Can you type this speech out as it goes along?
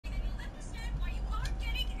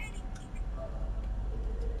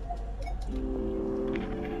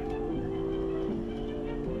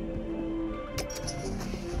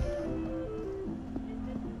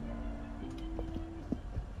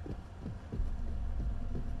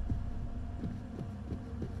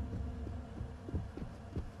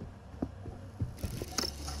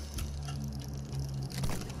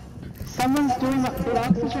Someone's doing the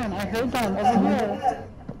oxygen. I heard them over here.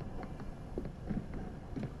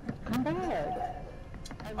 Come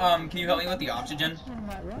back. Can you help me with the oxygen?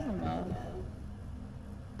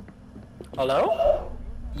 Hello?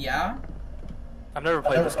 Yeah? I've never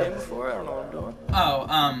played this game before, I don't know what I'm doing. Oh,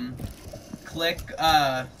 click,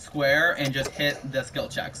 square and just hit the skill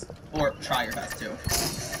checks. Or try your best to.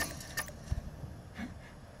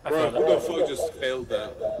 Bro, who the fuck just failed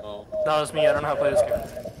that? Oh. No, it's me, I don't know how to play this game.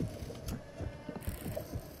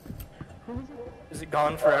 Is it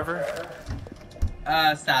gone forever?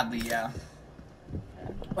 Sadly, yeah.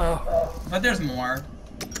 Oh. But there's more.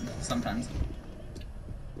 Sometimes.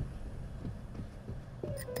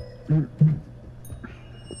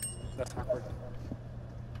 That's awkward.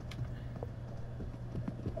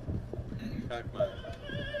 Pac-Man.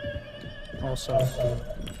 Also.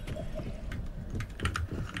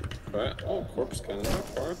 Right. Oh, corpse cannon.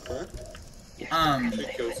 Correct. Should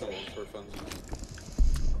kill someone for fun.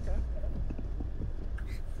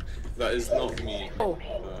 That is not me. Oh.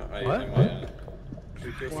 What?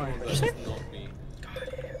 Should kill someone that is not me.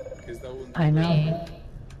 Because that wouldn't. I know.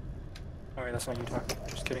 Alright, that's not you talking.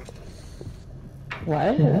 Just kidding.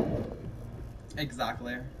 What?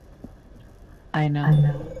 Exactly. I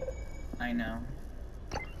know. I know.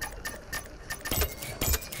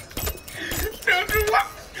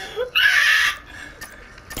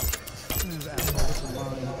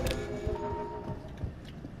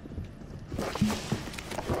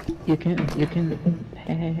 You can,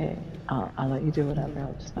 hey. I'll let you do whatever,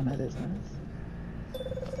 I'll just mind my business.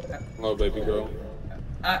 Oh, baby girl.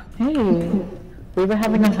 Hey, we were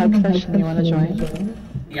having a hug session, you wanna join?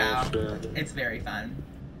 Yeah, Sure. it's very fun.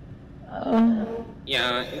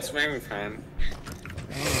 Yeah, it's very fun.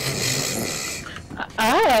 What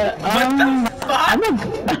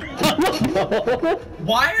the fuck?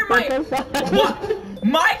 Why are my what?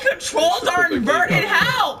 My controls are inverted.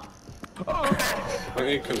 Help! I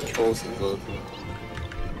need controls inverted.